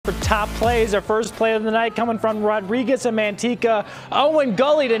top plays. Our first play of the night coming from Rodriguez and Manteca. Owen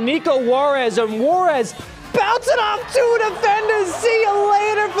Gully to Nico Juarez, and Juarez bouncing off two defenders. See you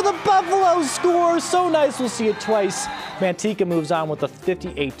later for the Buffalo score. So nice, we'll see it twice. Manteca moves on with a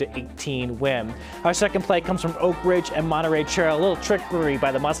 58-18 win. Our second play comes from Oak Ridge and Monterey Trail. A little trickery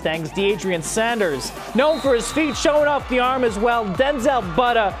by the Mustangs. D'Adrian Sanders, known for his feet, showing off the arm as well. Denzel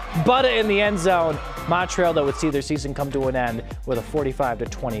Butta in the end zone. Montreal, though, would see their season come to an end with a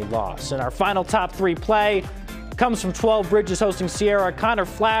 45-20 loss. And our final top three play comes from 12 Bridges hosting Sierra. Connor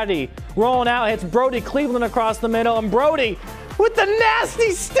Flaherty rolling out, hits Brody Cleveland across the middle, and Brody with the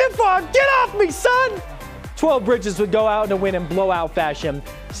nasty stiff arm. Get off me, son! 12 Bridges would go out in a win in blowout fashion,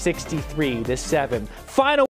 63-7. Final